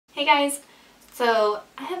Hey guys! So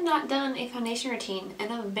I have not done a foundation routine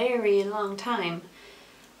in a very long time.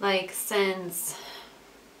 Like since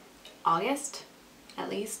August, at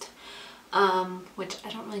least. Which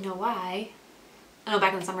I don't really know why. I know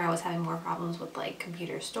back in the summer I was having more problems with like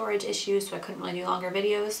computer storage issues, so I couldn't really do longer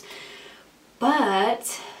videos. But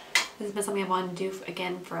this has been something I wanted to do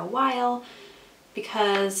again for a while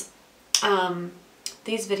because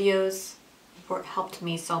these videos helped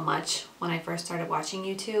me so much when I first started watching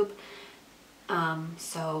YouTube.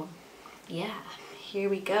 So yeah, here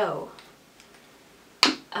we go.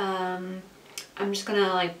 I'm just gonna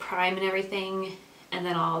like prime and everything, and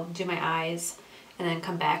then I'll do my eyes and then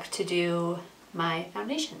come back to do my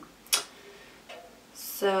foundation.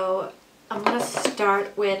 So I'm gonna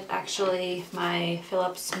start with actually my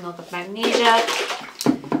Philips Milk of Magnesia.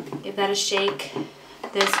 Give that a shake.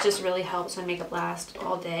 This just really helps my makeup last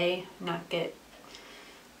all day, not get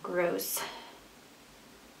gross.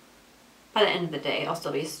 By the end of the day, I'll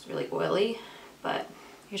still be really oily, but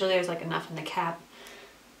usually there's like enough in the cap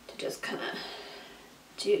to just kind of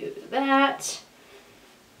do that.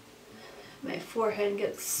 My forehead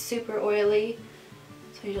gets super oily,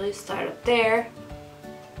 so I usually start up there.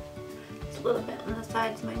 Just a little bit on the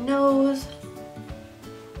sides of my nose,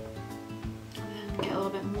 and then get a little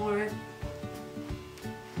bit more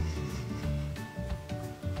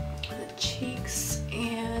on the cheeks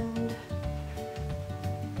and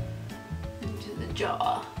into the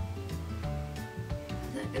jaw.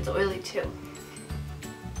 That gets oily too.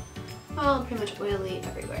 Well, pretty much oily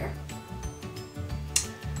everywhere.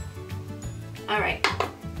 Alright.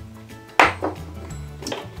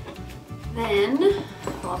 Then,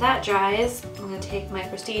 while that dries, I'm going to take my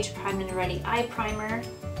Prestige Primed and Ready Eye Primer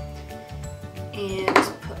and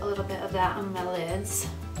put a little bit of that on my lids.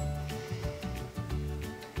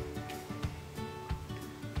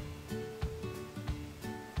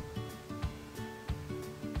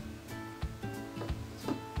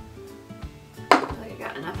 I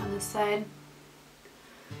got enough on this side.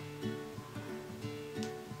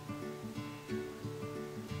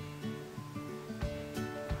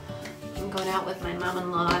 I'm going out with my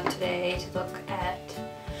mom-in-law today to look at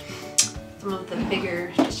some of the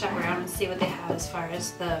bigger, to shop around and see what they have as far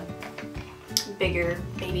as the bigger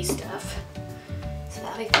baby stuff. So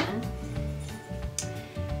that'll be fun.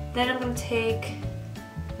 Then I'm going to take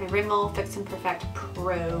my Rimmel Fix and Perfect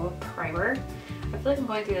Pro Primer. I feel like I'm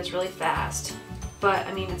going through this really fast, but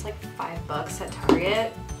I mean it's like $5 at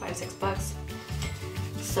Target, $5-6.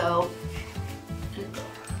 So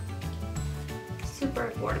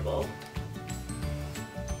super affordable.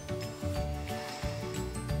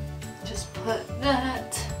 Just put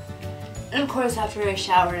that, and of course after I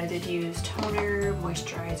showered I did use toner,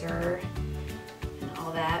 moisturizer, and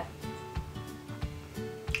all that.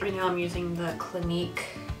 Right now I'm using the Clinique,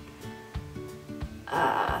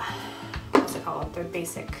 what's it called? Their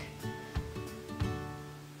basic,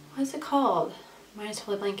 what is it called? Mine is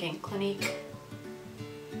totally blanking. Clinique,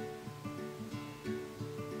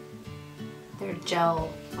 their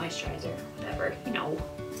gel moisturizer, whatever, you know,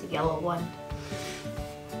 it's a yellow one.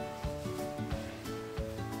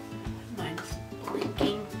 Mine's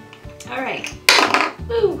blinking. Alright.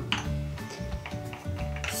 Woo!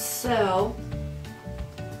 So,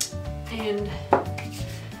 and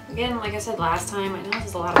again, like I said last time, I know this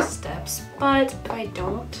is a lot of steps, but if I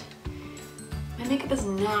don't, my makeup is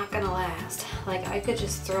not gonna last. Like I could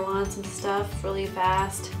just throw on some stuff really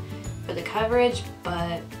fast for the coverage,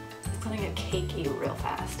 but it's gonna get cakey real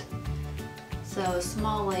fast. So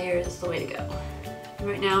small layers is the way to go. And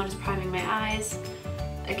right now I'm just priming my eyes,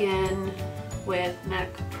 again with MAC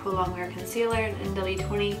Prolongwear Concealer in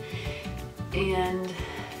NW20, and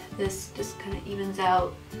this just kind of evens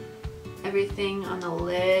out everything on the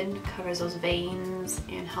lid, covers those veins,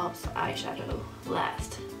 and helps the eyeshadow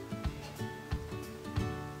last.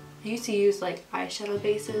 I used to use like eyeshadow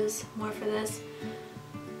bases more for this,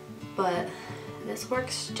 but this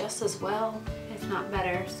works just as well, if not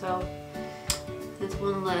better, so it's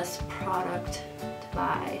one less product to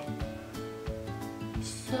buy.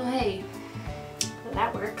 So hey,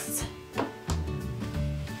 that works.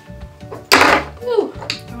 Woo!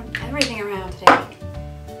 Throwing everything around today.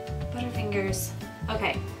 Butterfingers.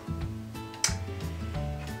 Okay.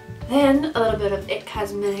 Then a little bit of it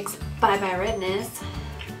Cosmetics Bye Bye Redness.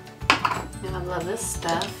 And I love this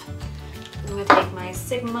stuff. I'm going to take my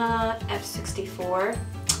Sigma F64.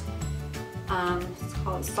 It's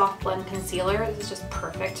called Soft Blend Concealer. This is just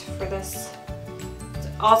perfect for this. It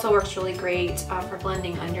also works really great for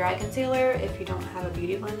blending under eye concealer if you don't have a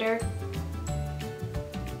beauty blender.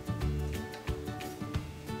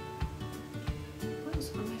 What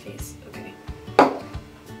is on my face? Okay.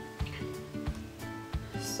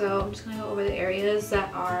 So I'm just gonna go over the areas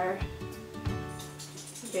that are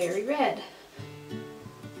very red.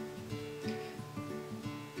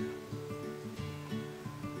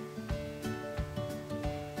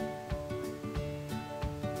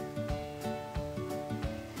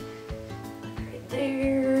 Right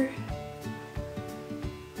there.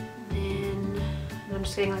 And then I'm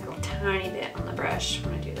just getting like a tiny bit on the brush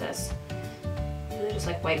when I do this. Really just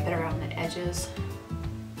like wipe it around the edges.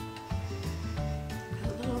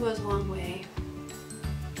 A little goes a long way.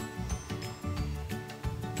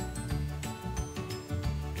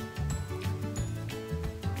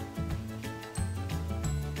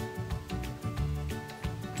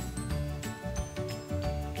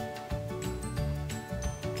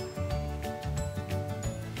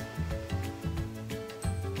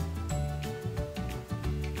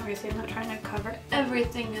 Obviously I'm not trying to cover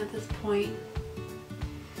everything at this point.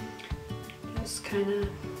 Just kind of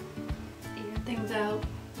even things out.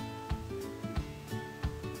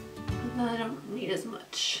 And I don't need as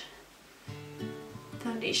much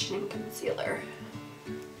foundation and concealer.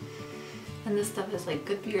 And this stuff is like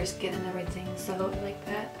good for your skin and everything, so I like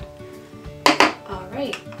that.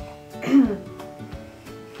 Alright.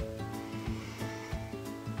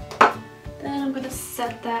 Then I'm going to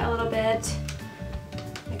set that a little bit.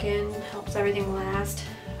 Again, helps everything last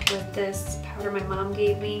with this powder my mom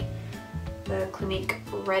gave me, the Clinique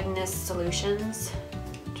Redness Solutions,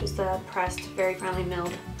 which is the pressed, very finely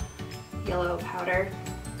milled yellow powder.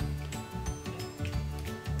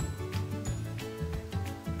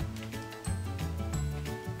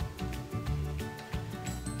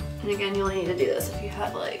 And again, you only need to do this if you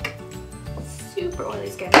have like super oily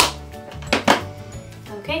skin.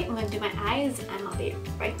 Okay, I'm going to do my eyes and I'll be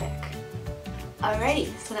right back.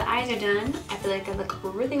 Alrighty, so the eyes are done. I feel like I look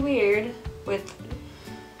really weird with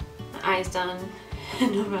my eyes done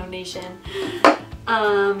and no foundation.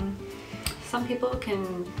 Some people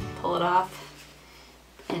can pull it off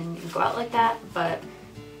and go out like that, but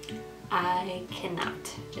I cannot.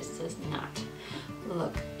 It just does not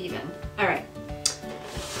look even. Alright,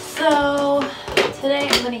 so today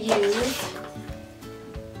I'm going to use,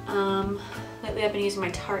 lately I've been using my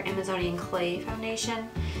Tarte Amazonian Clay foundation.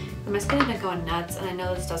 My skin has been going nuts, and I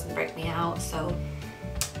know this doesn't break me out, so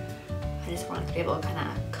I just wanted to be able to kind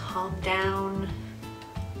of calm down,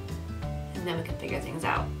 and then we can figure things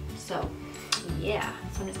out. So yeah,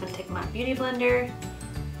 so I'm just going to take my beauty blender.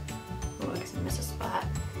 Oh, I guess I missed a spot.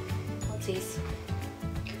 Whoopsies.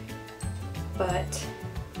 But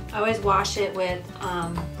I always wash it with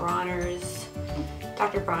Bronner's,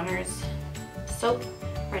 Dr. Bronner's soap.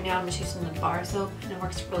 Right now I'm just using the bar soap, and it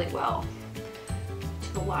works really well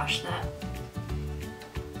to wash that.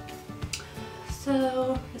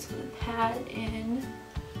 So I'm just going to pat it in.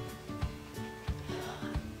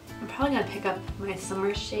 I'm probably going to pick up my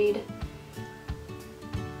summer shade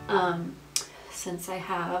since I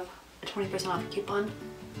have a 20% off coupon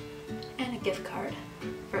and a gift card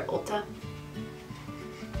for Ulta.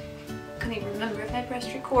 Couldn't even remember if I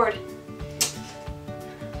pressed record.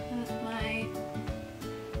 That's my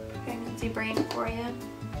pregnancy brain for you.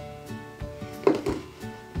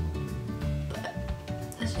 But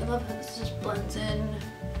I love how this just blends in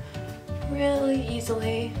really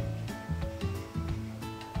easily.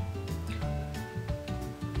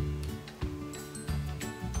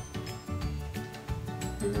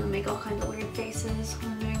 And then I'll make all kinds of weird faces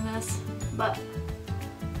when I'm doing this, but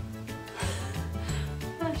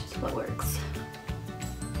that's just what works.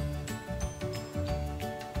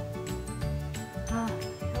 All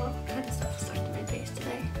kind of stuff stuck to my face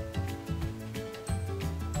today.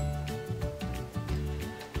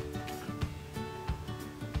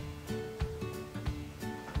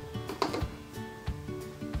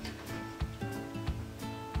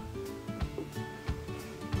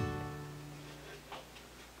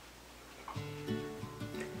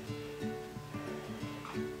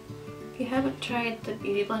 If you haven't tried the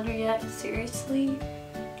Beauty Blender yet, seriously,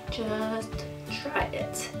 just try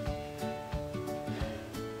it.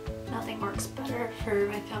 Nothing works better for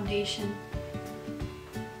my foundation.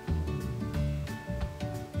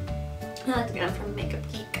 I like to get them from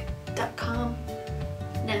makeupgeek.com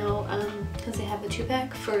now, because they have the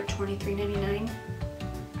 2-pack for $23.99,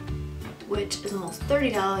 which is almost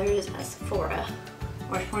 $30 at Sephora,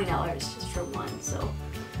 or $20 just for one, so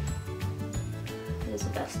it is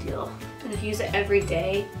the best deal. And if you use it every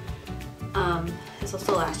day, this will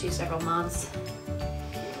still last you several months,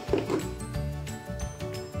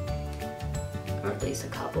 or at least a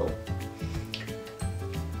couple.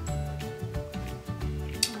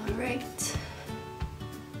 All right.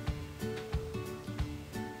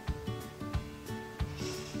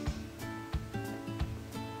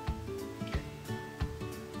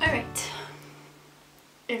 Alright,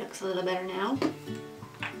 it looks a little better now.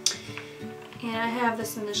 And I have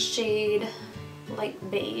this in the shade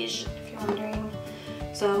light beige, if you're wondering.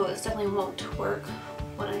 So this definitely won't work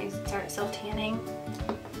when I start self-tanning.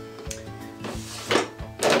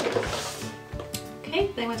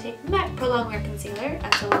 Okay, then I'm going to take MAC Prolongwear Concealer,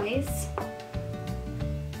 as always.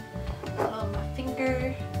 Put it on my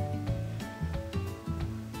finger.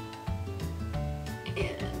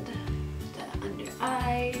 And the under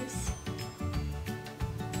eyes.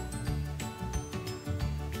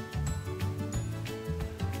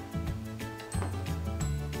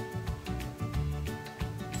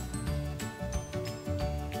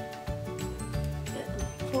 Bit on my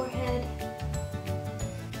forehead.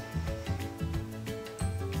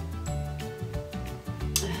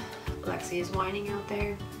 Lexi is whining out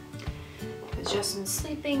there because Justin's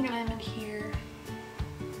sleeping and I'm in here.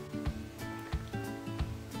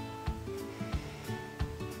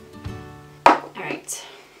 Alright.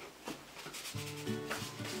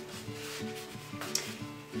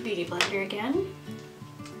 Beauty blender again.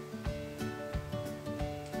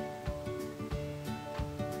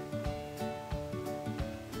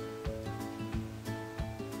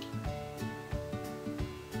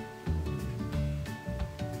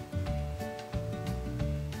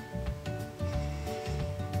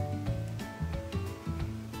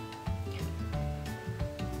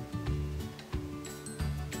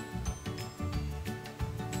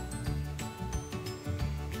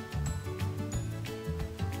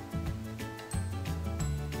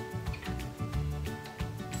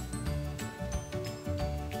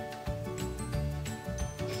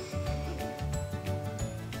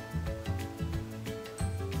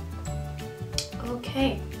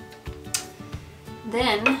 Okay,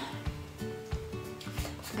 then I'm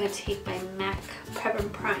going to take my MAC Prep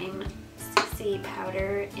and Prime CC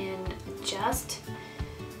powder and adjust.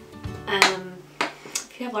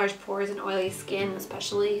 If you have large pores and oily skin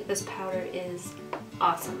especially, this powder is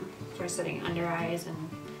awesome for setting under eyes and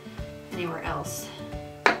anywhere else.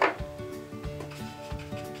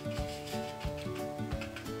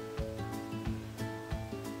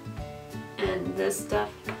 And this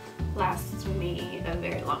stuff lasts me a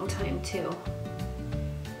very long time too.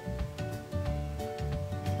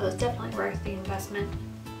 So it's definitely worth the investment.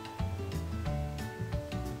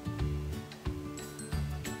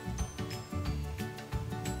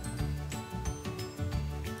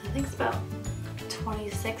 I think it's about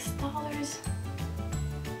 $26.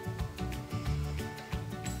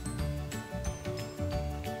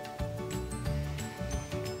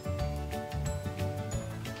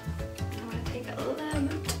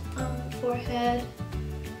 Forehead.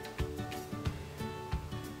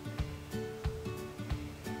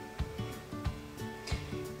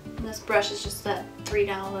 And this brush is just that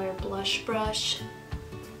 $3 blush brush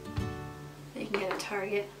that you can get at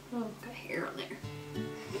Target. Oh, got hair on there.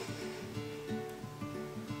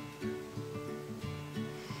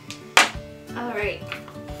 Alright.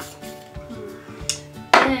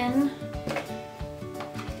 Then, to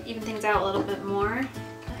even things out a little bit more,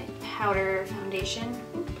 my powder foundation.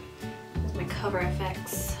 My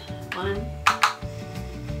CoverFX one.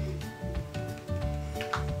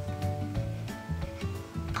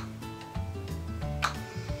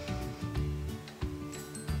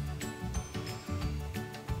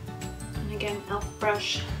 And again, e.l.f.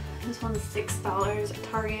 brush. This one's $6 at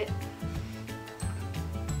Target.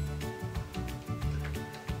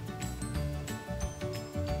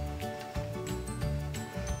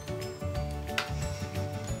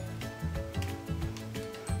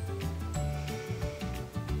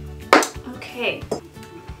 Okay.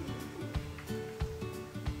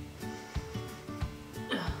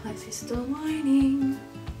 Lexi's still whining.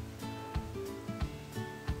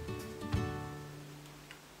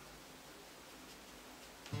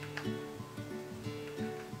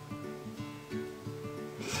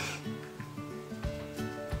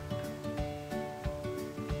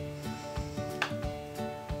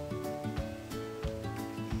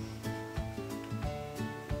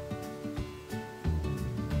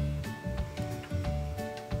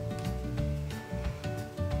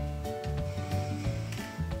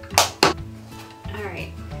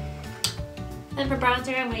 Then for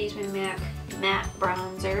bronzer, I'm going to use my MAC matte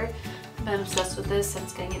bronzer. I've been obsessed with this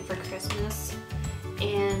since getting it for Christmas.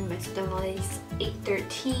 And my Sedona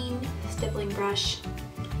 813 stippling brush.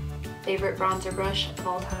 Favorite bronzer brush of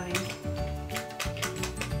all time.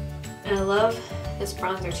 And I love this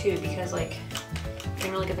bronzer too because like you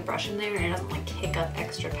can really get the brush in there and it doesn't like kick up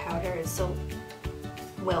extra powder. It's so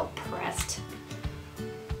well pressed.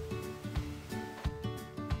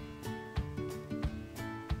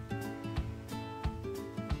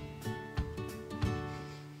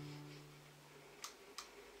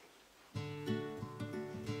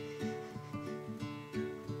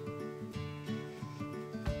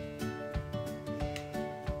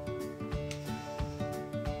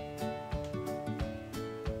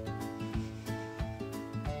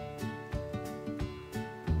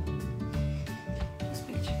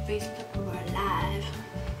 face look more alive.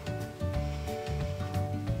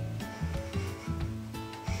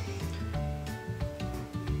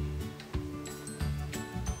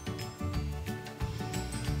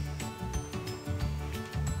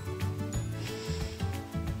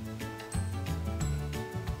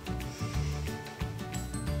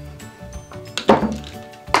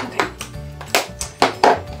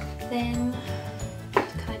 Then,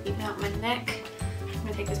 just kind of even out my neck, I'm going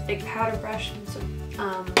to take this big powder brush and some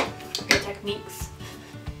Techniques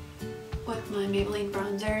with my Maybelline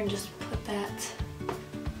bronzer and just put that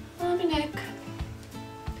on my neck.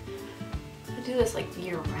 I do this like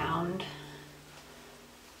year round.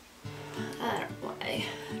 I don't know why,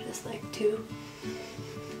 I just like to.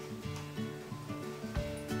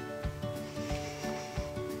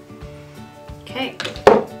 Okay.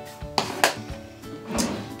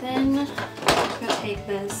 Then I'm going to take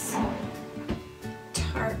this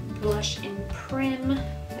Tarte blush in Prim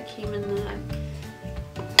that came in the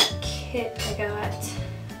kit I got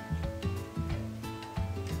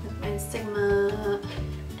with my Sigma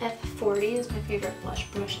F40. Is my favorite blush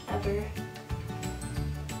brush ever.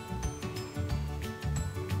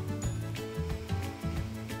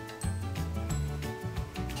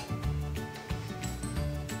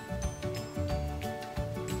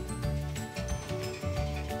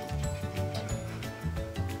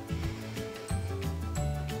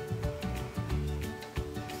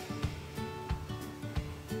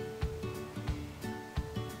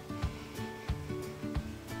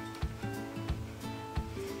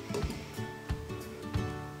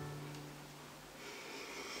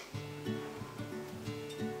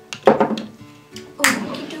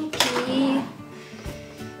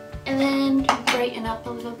 And then to brighten up a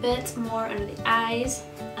little bit more under the eyes,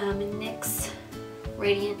 NYX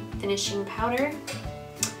Radiant Finishing Powder.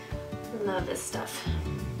 Love this stuff.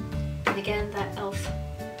 And again, that e.l.f.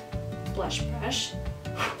 blush brush.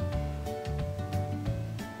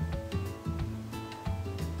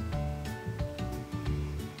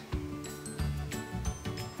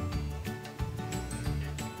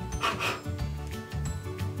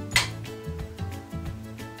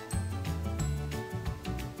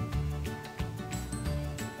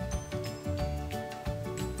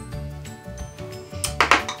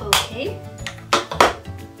 Okay.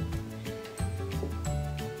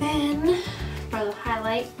 Then for the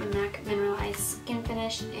highlight, my MAC Mineralized Skin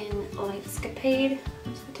Finish in Lightscapade.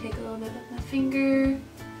 I'm just gonna take a little bit with my finger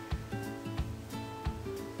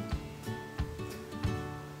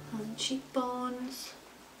on the cheekbones.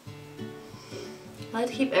 I like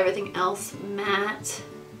to keep everything else matte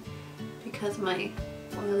because my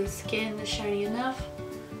oily skin is shiny enough,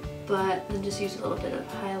 but then just use a little bit of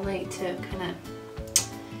highlight to kind of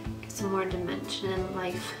get some more dimension and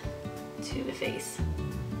life to the face.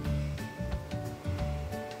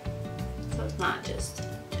 So it's not just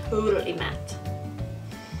totally matte.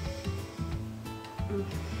 I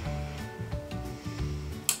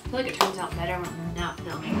feel like it turns out better when I'm not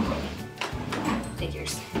filming.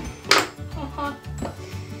 Figures.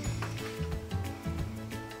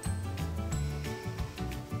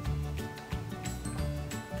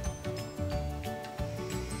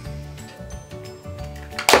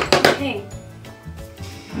 Okay.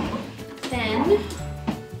 Then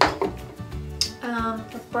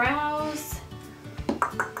for brows,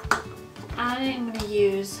 I am going to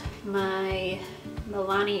use my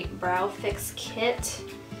Milani Brow Fix Kit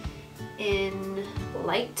in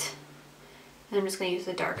Light. And I'm just going to use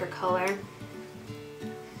the darker color.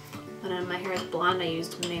 When my hair is blonde, I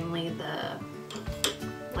used mainly the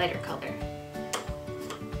lighter color.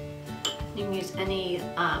 You can use any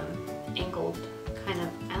angled kind of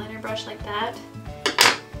eyeliner brush like that.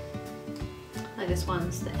 Like this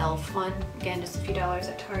one's the e.l.f. one. Again, just a few dollars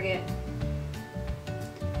at Target.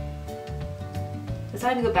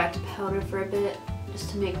 Decided to go back to powder for a bit just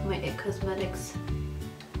to make my Cosmetics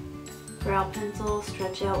brow pencil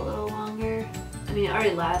stretch out a little longer. I mean, it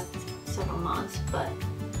already lasts several months, but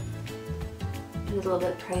it is a little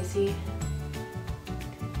bit pricey.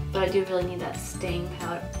 But I do really need that staying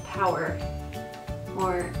power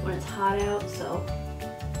more when it's hot out, so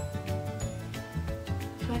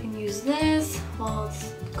if I can use this while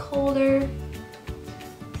it's colder,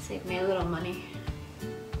 save me a little money.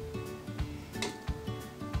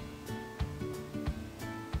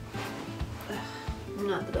 Ugh, I'm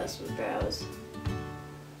not the best with brows.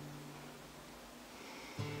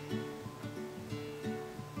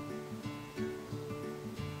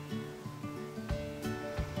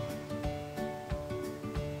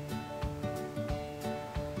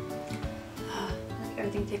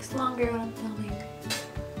 Everything takes longer when I'm filming.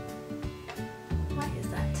 Why is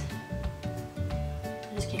that?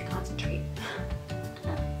 I just can't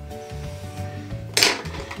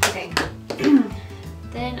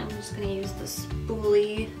then I'm just going to use the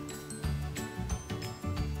spoolie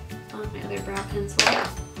on my other brow pencil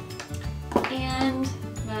and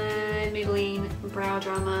my Maybelline Brow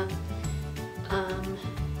Drama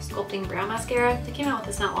Sculpting Brow Mascara. They came out with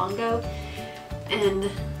this not long ago, and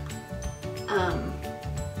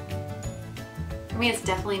for me it's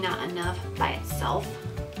definitely not enough by itself,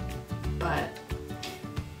 but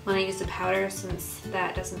when I use the powder, since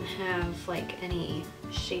that doesn't have like any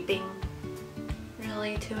shaping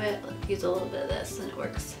really to it, let's use a little bit of this and it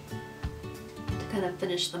works to kind of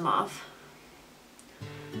finish them off.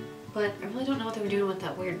 But I really don't know what they were doing with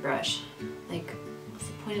that weird brush. Like, what's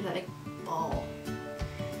the point of that big ball?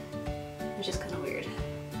 It was just kind of weird.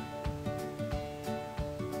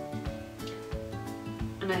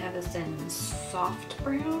 And I have this in soft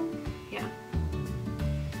brown. Yeah.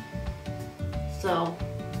 So,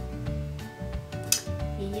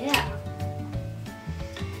 yeah.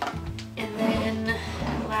 And then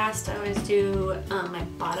last I always do my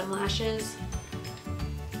bottom lashes.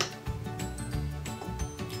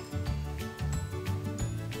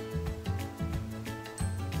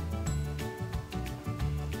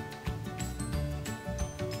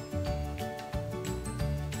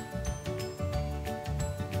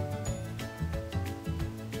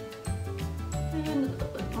 And a little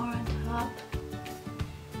bit more on top.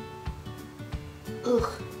 Ugh.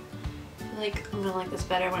 I feel like I'm gonna like this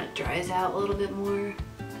better when it dries out a little bit more.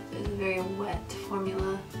 It's a very wet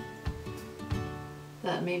formula. The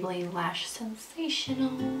Maybelline Lash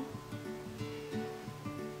Sensational.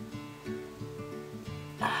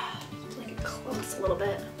 Just like it close a little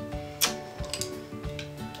bit.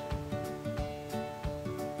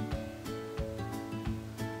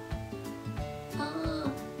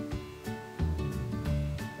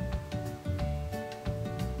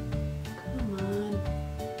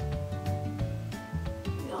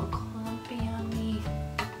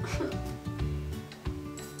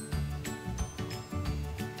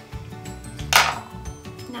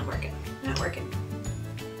 Not working.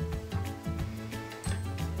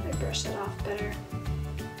 I brush that off better.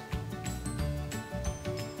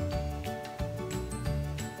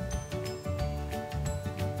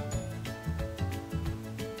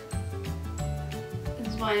 This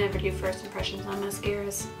is why I never do first impressions on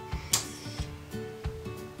mascaras.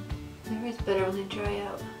 They're always better when they dry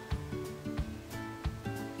out.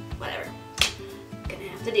 Whatever. Gonna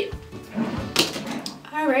have to do.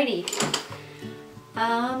 Alrighty.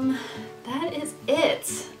 That is it.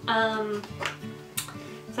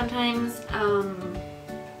 Sometimes,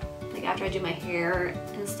 like after I do my hair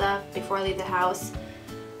and stuff, before I leave the house,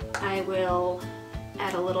 I will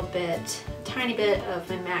add a little bit, a tiny bit of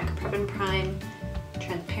my MAC Prep and Prime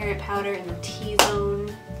transparent powder in the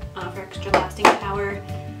T-zone for extra lasting power.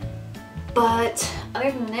 But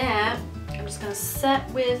other than that, I'm just gonna set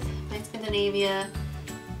with my Skindinavia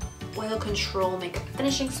Oil Control Makeup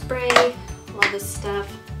Finishing Spray. Love this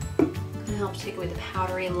stuff. It helps take away the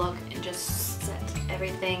powdery look and just set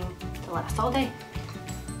everything to last all day.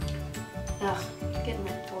 Ugh, getting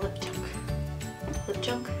that lip junk. Lip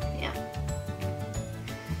junk? Yeah.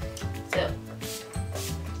 So.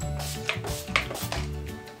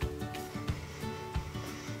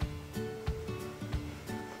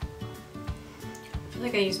 I feel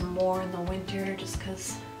like I use more in the winter just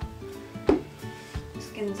because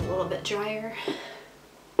skin's a little bit drier.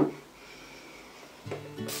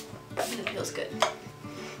 It feels good.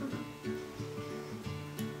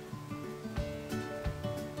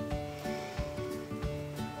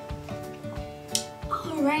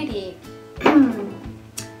 Alrighty.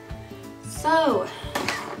 So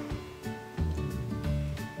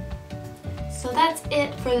that's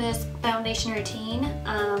it for this foundation routine.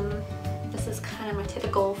 This is kind of my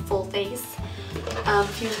typical full face.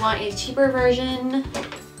 If you want a cheaper version,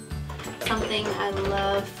 something I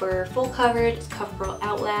love for full coverage is CoverFX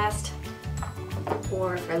Outlast,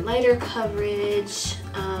 or for lighter coverage,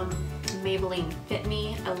 Maybelline Fit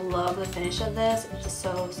Me. I love the finish of this. It's just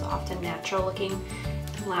so soft and natural looking.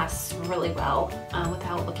 It lasts really well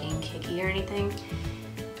without looking cakey or anything.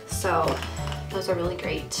 So those are really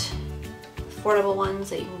great affordable ones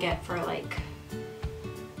that you can get for like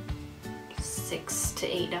 $6 to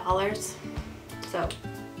 $8. So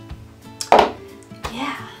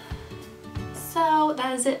yeah. So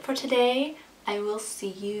that is it for today. I will see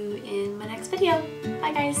you in my next video.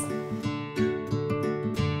 Bye guys.